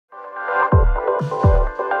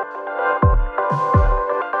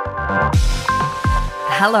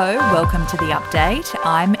Hello, welcome to the update.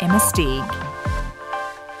 I'm Emma Stieg.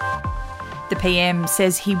 The PM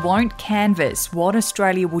says he won't canvass what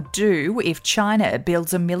Australia would do if China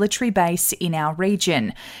builds a military base in our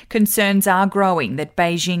region. Concerns are growing that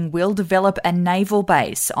Beijing will develop a naval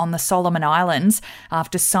base on the Solomon Islands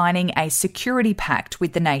after signing a security pact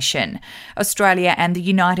with the nation. Australia and the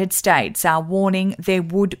United States are warning there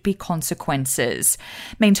would be consequences.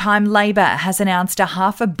 Meantime, Labor has announced a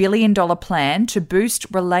 $500 million plan to boost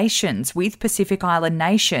relations with Pacific Island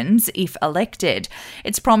nations if elected.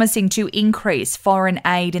 It's promising to increase foreign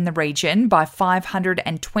aid in the region by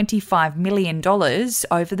 $525 million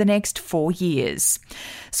over the next 4 years.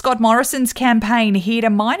 Scott Morrison's campaign hit a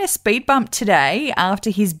minor speed bump today after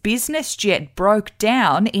his business jet broke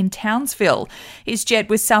down in Townsville. His jet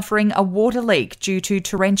was suffering a water leak due to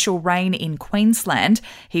torrential rain in Queensland.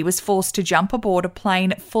 He was forced to jump aboard a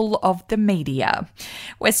plane full of the media.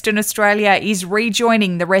 Western Australia is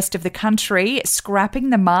rejoining the rest of the country, scrapping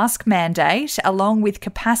the mask mandate along with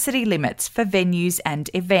capacity limits for venues and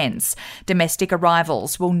events. Domestic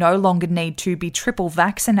arrivals will no longer need to be triple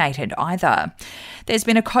vaccinated either. There's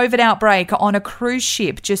been a COVID outbreak on a cruise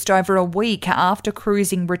ship just over a week after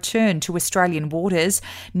cruising returned to Australian waters.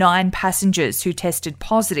 9 passengers who tested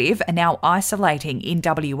positive are now isolating in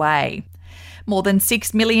WA. More than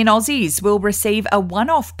 6 million Aussies will receive a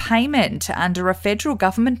one-off payment under a federal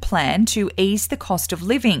government plan to ease the cost of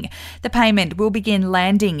living. The payment will begin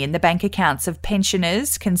landing in the bank accounts of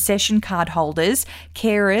pensioners, concession card holders,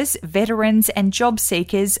 carers, veterans and job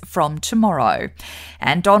seekers from tomorrow.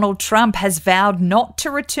 And Donald Trump has vowed not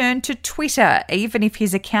to return to Twitter, even if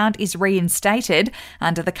his account is reinstated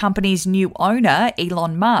under the company's new owner,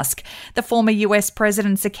 Elon Musk. The former US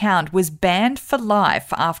president's account was banned for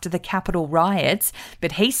life after the Capitol riots,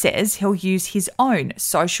 but he says he'll use his own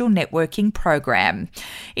social networking program.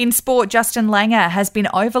 In sport, Justin Langer has been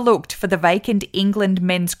overlooked for the vacant England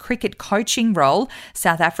men's cricket coaching role.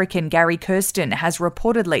 South African Gary Kirsten has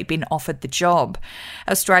reportedly been offered the job.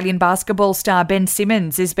 Australian basketball star Ben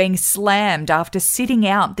Simmons is being slammed after sitting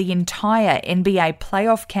out the entire NBA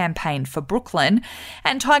playoff campaign for Brooklyn,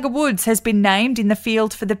 and Tiger Woods has been named in the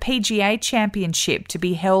field for the PGA Championship to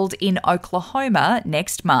be held in Oklahoma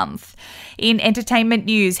next month. In entertainment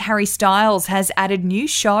news, Harry Styles has added new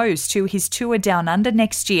shows to his tour down under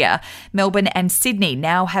next year. Melbourne and Sydney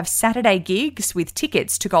now have Saturday gigs with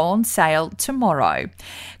tickets to go on sale tomorrow.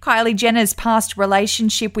 Kylie Jenner's past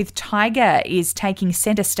relationship with Tiger is taking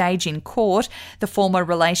centre stage in court. The former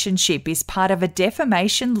relationship is part of a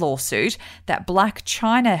defamation lawsuit that Blac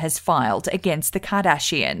Chyna has filed against the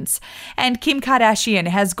Kardashians. And Kim Kardashian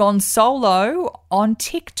has gone solo on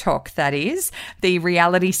TikTok, that is. The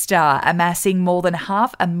reality star amassing more than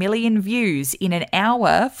 500,000 views in an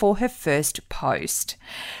hour for her first post.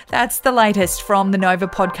 That's the latest from the Nova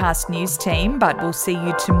Podcast News team, but we'll see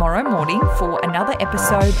you tomorrow morning for another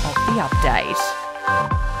episode of The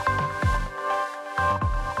Update.